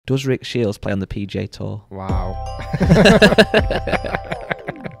Does Rick Shiels play on the PGA Tour? Wow.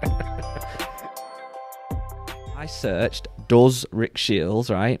 I searched, does Rick Shiels,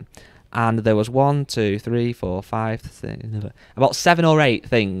 right? And there was 1, 2, 3, 4, 5, about 7 or 8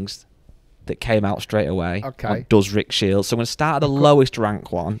 things that came out straight away. Okay. On does Rick Shiels? So I'm going to start at the lowest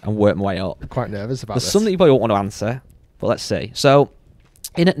rank one and work my way up. I'm quite nervous about There's this. some that you probably won't want to answer, but let's see. So,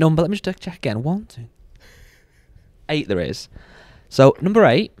 in at number, let me just check again. 1, 2, 8 there is. So, number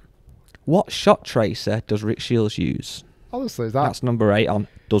 8, what shot tracer does Rick Shiels use? Honestly, is that? That's number 8 on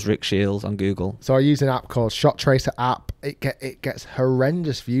does Rick Shiels on Google. So I use an app called Shot Tracer app. It gets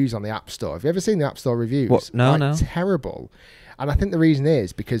horrendous views on the App Store. Have you ever seen the App Store reviews? What? No, like, no. Terrible. And I think the reason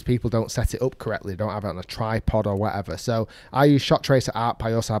is because people don't set it up correctly. They don't have it on a tripod or whatever. So I use Shot Tracer app.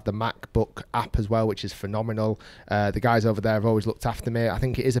 I also have the MacBook app as well, which is phenomenal. The guys over there have always looked after me. I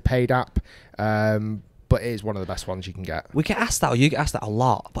think it is a paid app. But it is one of the best ones you can get. We get asked that, or you get asked that a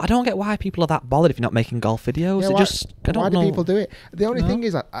lot, but I don't get why people are that bothered if you're not making golf videos. Yeah, why do people do it? The only No. thing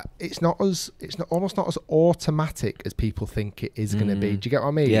is, it's almost not as automatic as people think it is going to be. Do you get what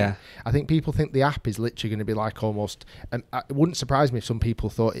I mean? Yeah. I think people think the app is literally going to be like almost. It wouldn't surprise me if some people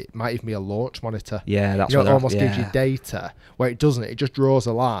thought it might even be a launch monitor. Yeah, that's you know, what it almost gives you yeah. data where it doesn't. It just draws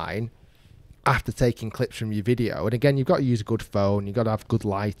a line after taking clips from your video. And again, you've got to use a good phone. You've got to have good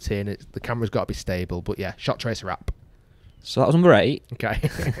lighting. The camera's got to be stable. But yeah, Shot Tracer app. So that was number 8. Okay.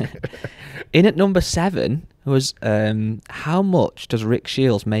 In at number 7 was how much does Rick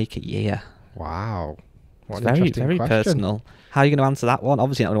Shiels make a year? Wow. What It's an very, interesting very question. personal. How are you going to answer that one?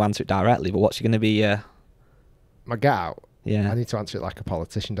 Obviously, you're not going to answer it directly, but what's going to be? My get out. Yeah. I need to answer it like a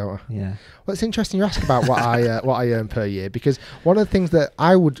politician, don't I? Yeah. Well, it's interesting you ask about what I earn per year, because one of the things that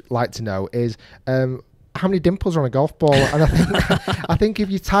I would like to know is how many dimples are on a golf ball. And I think if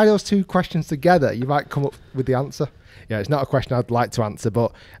you tie those two questions together, you might come up with the answer. Yeah, it's not a question I'd like to answer,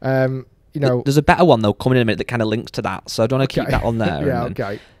 but you know, There's a better one though coming in a minute that kind of links to that, so I don't want to keep that on there. Yeah, and then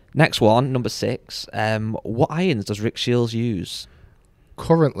okay. Next one, number 6. What irons does Rick Shiels use?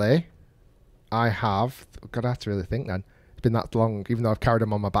 Currently, I have. God, I have to really think then. It's been that long, even though I've carried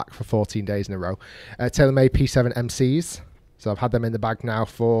them on my back for 14 days in a row. TaylorMade P7 MCs. So I've had them in the bag now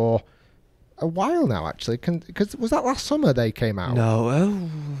for a while now, actually. Because was that last summer they came out? No,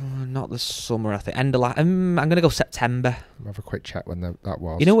 not the summer, I think. End of I'm going to go September. I'll have a quick check when that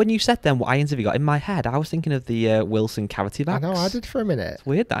was. You know, when you said then, what irons have you got? In my head, I was thinking of the Wilson Cavity I backs. know, I did for a minute. It's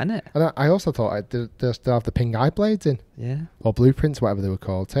weird, that, isn't it? And I also thought they still have the pink eye blades in. Yeah. Or blueprints, whatever they were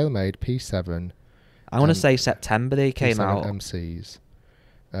called. TaylorMade P7. I want to say September they came P7 out.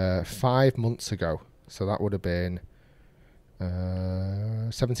 MCs. 5 months ago. So that would have been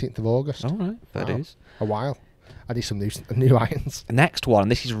 17th of August. All right, fair dues. A while. I need some new irons. The next one,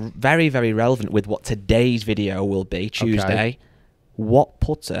 this is very, very relevant with what today's video will be, Tuesday. Okay. What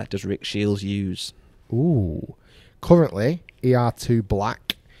putter does Rick Shiels use? Ooh. Currently, ER2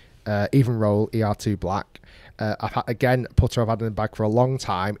 Black. Even roll ER2 Black. I've had, again, putter I've had in the bag for a long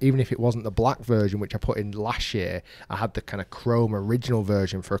time. Even if it wasn't the black version, which I put in last year, I had the kind of chrome original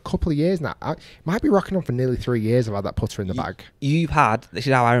version for a couple of years now. I might be rocking on for nearly 3 years. I've had that putter in the bag. You've had, this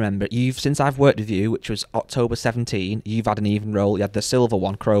is how I remember it, since I've worked with you, which was October 17, you've had an even roll. You had the silver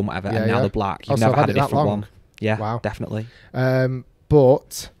one, chrome, whatever, and now the black. You've so never I've had a it that different long? one. Yeah, Wow. definitely.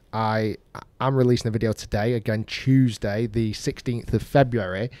 But I'm releasing a video today, again Tuesday, the 16th of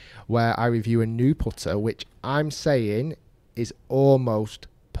February, where I review a new putter, which I'm saying is almost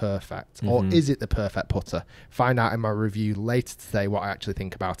perfect. Or is it the perfect putter? Find out in my review later today what I actually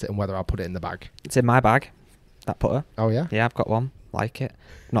think about it and whether I'll put it in the bag. It's in my bag, that putter. Oh, yeah? Yeah, I've got one. Like it.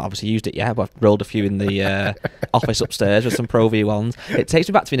 Not obviously used it yet, but I've rolled a few in the office upstairs with some Pro V ones. It takes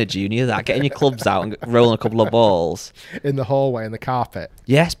me back to being a junior, that, getting your clubs out and rolling a couple of balls. In the hallway, in the carpet.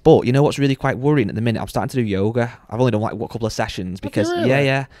 Yes, but you know what's really quite worrying at the minute? I'm starting to do yoga. I've only done like a couple of sessions because, really?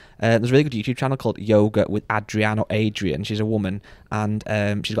 yeah. There's a really good YouTube channel called Yoga with Adrian. She's a woman and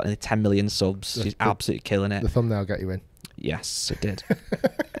she's got nearly 10 million subs. She's absolutely killing it. The thumbnail get you in. Yes, it did.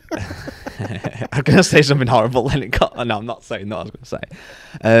 I'm going to say something horrible then it got... No, I'm not saying that I was going to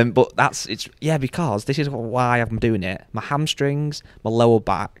say. But because this is why I'm doing it. My hamstrings, my lower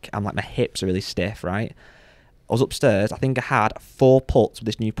back, and like my hips are really stiff, right? I was upstairs. I think I had 4 putts with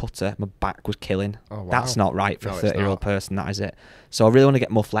this new putter. My back was killing. Oh, wow. That's not right for No, a it's 30-year-old not. person, that is it. So I really want to get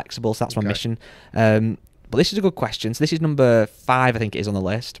more flexible, so that's my mission. But this is a good question. So this is number 5, I think it is on the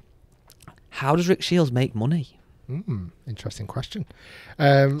list. How does Rick Shiels make money? Interesting question.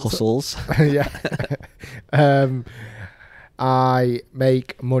 Hustles. Yeah. I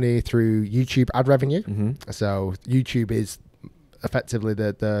make money through YouTube ad revenue. So YouTube is effectively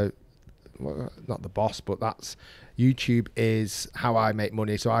the well, not the boss, but that's YouTube is how I make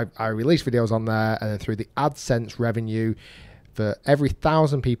money. So I release videos on there, and then through the AdSense revenue, for every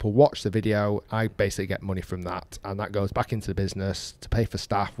 1,000 people watch the video, I basically get money from that, and that goes back into the business to pay for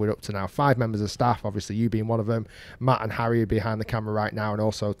staff. We're up to now 5 members of staff, obviously you being one of them. Matt and Harry are behind the camera right now, and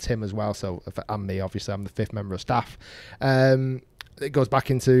also Tim as well. So and me, obviously I'm the 5th member of staff. It goes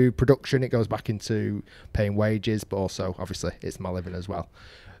back into production, it goes back into paying wages, but also obviously it's my living as well.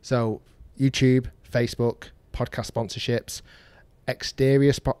 So YouTube, Facebook, podcast sponsorships,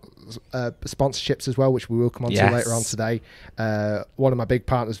 exterior sponsorships as well, which we will come on to later on today. One of my big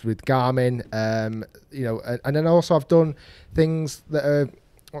partners with Garmin, you know, and then also I've done things that are,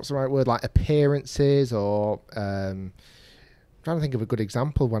 what's the right word, like appearances, or trying to think of a good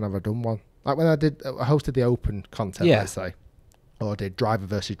example. When have I done one? Like when I hosted the Open content, let's say, or did driver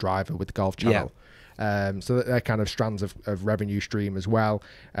versus driver with the Golf Channel. So they're kind of strands of revenue stream as well.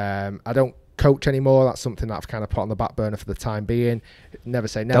 I don't coach anymore. That's something that I've kind of put on the back burner for the time being. Never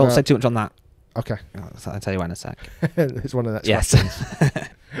say never. Don't say too much on that. Okay. I'll tell you when in a sec. It's one of the next questions.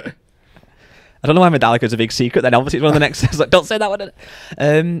 I don't know why Metallica's a big secret then. Obviously it's one of the next. It's like, don't say that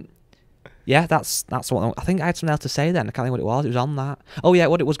one. Yeah, that's what I think. I had something else to say then. I can't think what it was. It was on that. Oh yeah,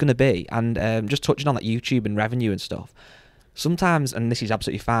 what it was going to be. And just touching on that YouTube and revenue and stuff. Sometimes, and this is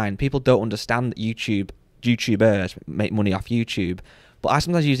absolutely fine, people don't understand that YouTubers make money off YouTube. But I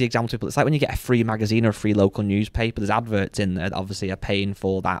sometimes use the example to people. It's like when you get a free magazine or a free local newspaper, there's adverts in there that obviously are paying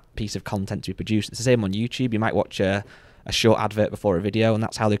for that piece of content to be produced. It's the same on YouTube. You might watch a short advert before a video, and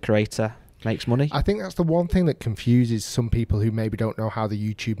that's how the creator makes money. I think that's the one thing that confuses some people who maybe don't know how the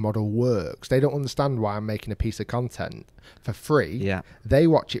YouTube model works. They don't understand why I'm making a piece of content for free. Yeah. They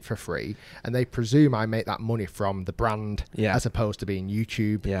watch it for free, and they presume I make that money from the brand, as opposed to being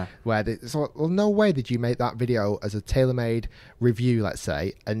YouTube. Yeah. Where it's like, well, no way did you make that video as a TaylorMade review, let's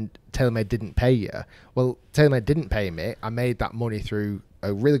say, and TaylorMade didn't pay you. Well, TaylorMade didn't pay me. I made that money through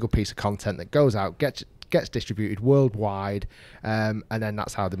a really good piece of content that goes out, gets distributed worldwide, and then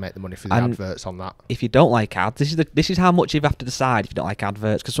that's how they make the money for the adverts on that. If you don't like ads, this is how much you have to decide if you don't like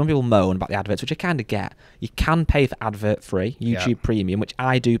adverts, because some people moan about the adverts, which I kind of get. You can pay for advert free YouTube Premium, which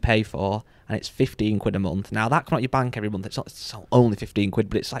I do pay for, and it's 15 quid a month. Now that comes out your bank every month. It's not only 15 quid,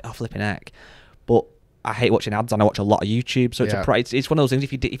 but it's like, oh, flipping heck. But I hate watching ads, and I watch a lot of YouTube, so it's one of those things.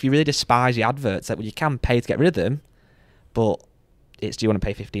 If you really despise the adverts, that you can pay to get rid of them, but do you want to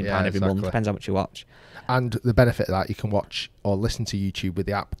pay £15 every month? Depends how much you watch. And the benefit of that, you can watch or listen to YouTube with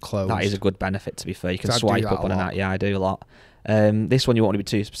the app closed. That is a good benefit, to be fair. You can swipe up on an app. Yeah, I do a lot. This one you won't want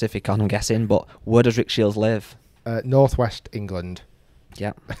to be too specific on, I'm guessing, but where does Rick Shiels live? Northwest England.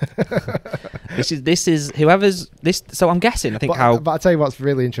 Yeah. this is whoever's this. So I'm guessing. But I'll tell you what's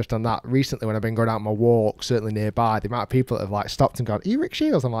really interesting on that. Recently, when I've been going out on my walk, certainly nearby, the amount of people that have like stopped and gone, "Are you Rick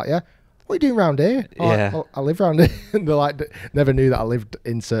Shiels?" I'm like, "Yeah." What are you doing around here? I live around here. And they're like, never knew that I lived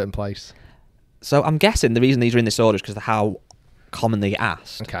in certain place. So I'm guessing the reason these are in this order is because of how commonly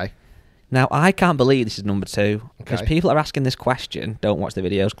asked. Okay. Now, I can't believe this is number 2, because people are asking this question, don't watch the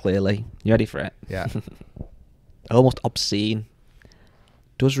videos clearly. You ready for it? Yeah. Almost obscene.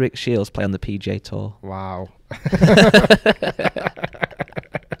 Does Rick Shiels play on the PGA Tour? Wow.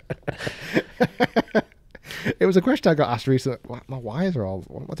 It was a question I got asked recently. My wires are all...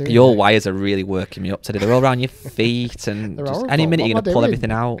 What am I doing? Your wires are really working me up today. They're all around your feet, and just any minute you're going to pull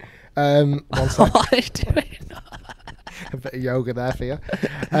everything out. What are you doing? A bit of yoga there for you.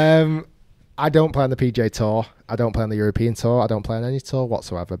 I don't play on the PGA Tour. I don't play on the European Tour. I don't play on any tour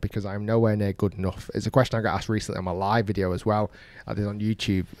whatsoever, because I'm nowhere near good enough. It's a question I got asked recently on my live video as well. I did on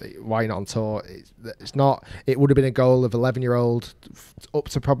YouTube. Why are you not on tour? It's not. It would have been a goal of 11-year-old up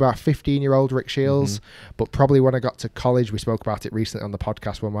to probably about 15-year-old Rick Shiels. But probably when I got to college, we spoke about it recently on the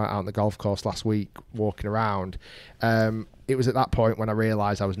podcast when we went out on the golf course last week walking around. It was at that point when I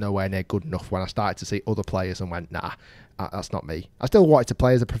realised I was nowhere near good enough, when I started to see other players and went, nah, that's not me. I still wanted to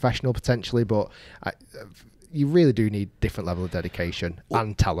play as a professional potentially, but you really do need different level of dedication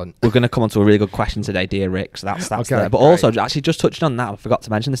and talent. We're going to come on to a really good question today, dear Rick. So that's okay, there. But also, actually, just touching on that, I forgot to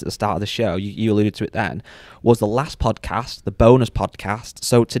mention this at the start of the show. You alluded to it then. Was the last podcast, the bonus podcast.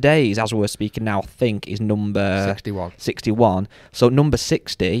 So today's, as we're speaking now, I think is number 61. So number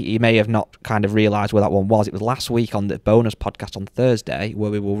 60, you may have not kind of realised where that one was. It was last week on the bonus podcast on Thursday,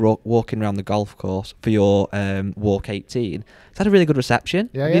 where we were walking around the golf course for your Walk 18. It's had a really good reception.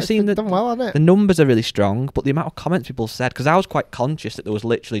 Yeah, have you seen done well, hasn't it? The numbers are really strong, but the amount of comments people said, because I was quite conscious that there was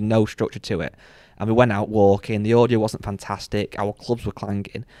literally no structure to it, and we went out walking, the audio wasn't fantastic, our clubs were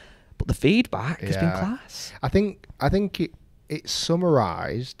clanging, but the feedback has been class. I think it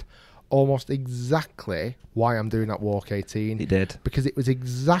summarised almost exactly why I'm doing that walk 18. He did. Because it was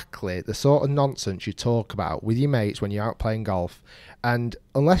exactly the sort of nonsense you talk about with your mates when you're out playing golf. And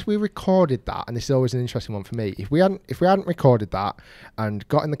unless we recorded that, and this is always an interesting one for me, if we hadn't recorded that and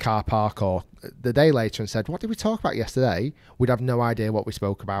got in the car park or the day later and said, what did we talk about yesterday? We'd have no idea what we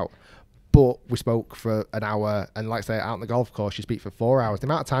spoke about. But we spoke for an hour, and like I say, out on the golf course, you speak for 4 hours. The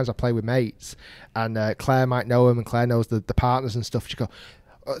amount of times I play with mates, and Claire might know him, and Claire knows the partners and stuff. She go,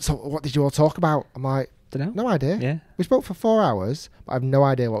 so what did you all talk about? I'm like, Dunno. no idea. Yeah. We spoke for 4 hours, but I have no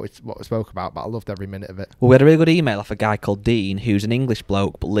idea what we spoke about, but I loved every minute of it. Well, we had a really good email off a guy called Dean, who's an English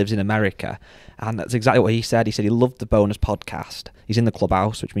bloke but lives in America, and that's exactly what he said. He said he loved the bonus podcast. He's in the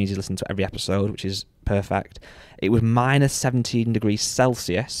clubhouse, which means he's listened to every episode, which is perfect. It was minus 17 degrees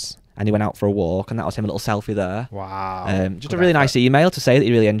Celsius, and he went out for a walk, and that was him, a little selfie there. Wow. Just a really nice email to say that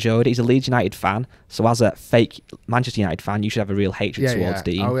he really enjoyed it. He's a Leeds United fan, so as a fake Manchester United fan, you should have a real hatred towards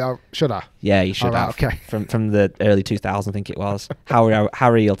Dean. Oh, should I? Yeah, you should Right, have. okay. From the early 2000s, I think it was.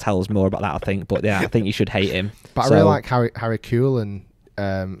 Harry will tell us more about that, I think. But yeah, I think you should hate him. But I really like Harry Kuehl and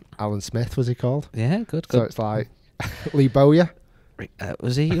Alan Smith, was he called? Yeah, good. So it's like Lee Bowyer.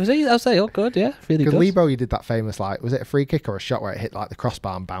 Was he? I'll say, oh, good, yeah, really good. Because Lee Bowyer did that famous, like, was it a free kick or a shot where it hit like the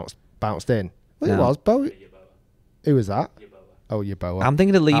crossbar and bounced in? Well, No. it was Bowyer. Who was that? Oh, Yeboah. I'm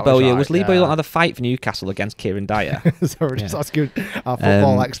thinking of Lee That Bowyer. right, Was Lee yeah. Bowyer the one that had a fight for Newcastle against Kieran Dyer? So we're just Yeah. asking our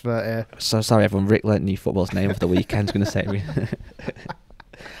football expert here. So sorry, everyone. Rick learnt new football's name of the weekend. I was going to say.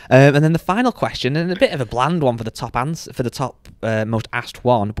 And then the final question, and a bit of a bland one for the top most asked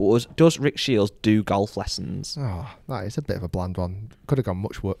one, but was: does Rick Shiels do golf lessons? Oh, that is a bit of a bland one. Could have gone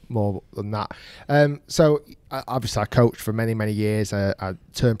much more than that. So obviously I coached for many, many years. I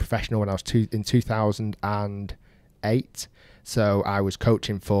turned professional when I was in 2008. So I was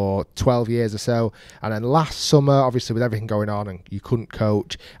coaching for 12 years or so. And then last summer, obviously with everything going on and you couldn't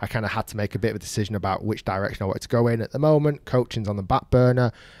coach, I kind of had to make a bit of a decision about which direction I wanted to go in. At the moment, coaching's on the back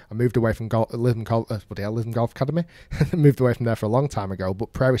burner. I moved away from Lisbon Golf Academy. Moved away from there for a long time ago.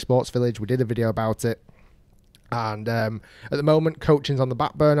 But Prairie Sports Village, we did a video about it. And at the moment, coaching's on the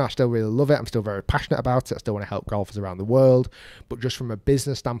back burner. I still really love it. I'm still very passionate about it. I still want to help golfers around the world. But just from a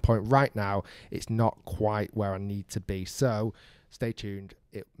business standpoint right now, it's not quite where I need to be. So stay tuned.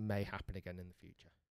 It may happen again in the future.